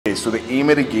Okay, so the aim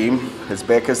of the game is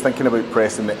Becca's thinking about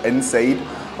pressing the inside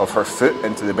of her foot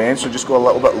into the bench, so just go a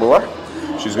little bit lower.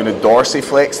 She's going to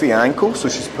dorsiflex the ankle, so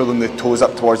she's pulling the toes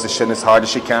up towards the shin as hard as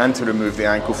she can to remove the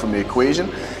ankle from the equation,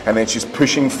 and then she's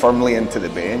pushing firmly into the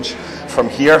bench. From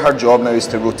here, her job now is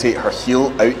to rotate her heel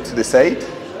out to the side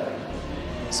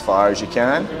as far as you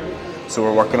can. So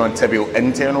we're working on tibial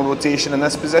internal rotation in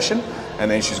this position, and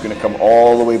then she's going to come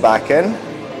all the way back in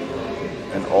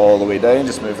and all the way down.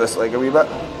 Just move this leg a wee bit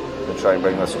and try and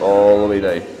bring this all the way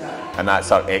down, and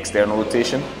that's our external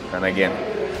rotation. And again,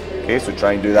 okay, so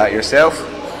try and do that yourself.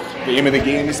 The aim of the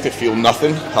game is to feel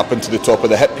nothing up into the top of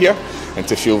the hip here and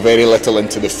to feel very little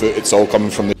into the foot. It's all coming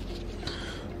from the...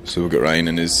 So we've got Ryan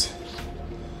in his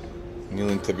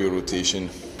kneeling tibial rotation,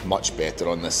 much better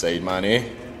on this side, man, eh?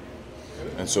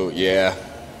 And so, yeah,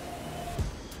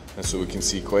 and so we can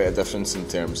see quite a difference in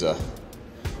terms of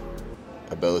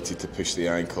ability to push the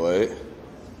ankle out.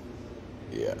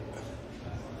 Yeah.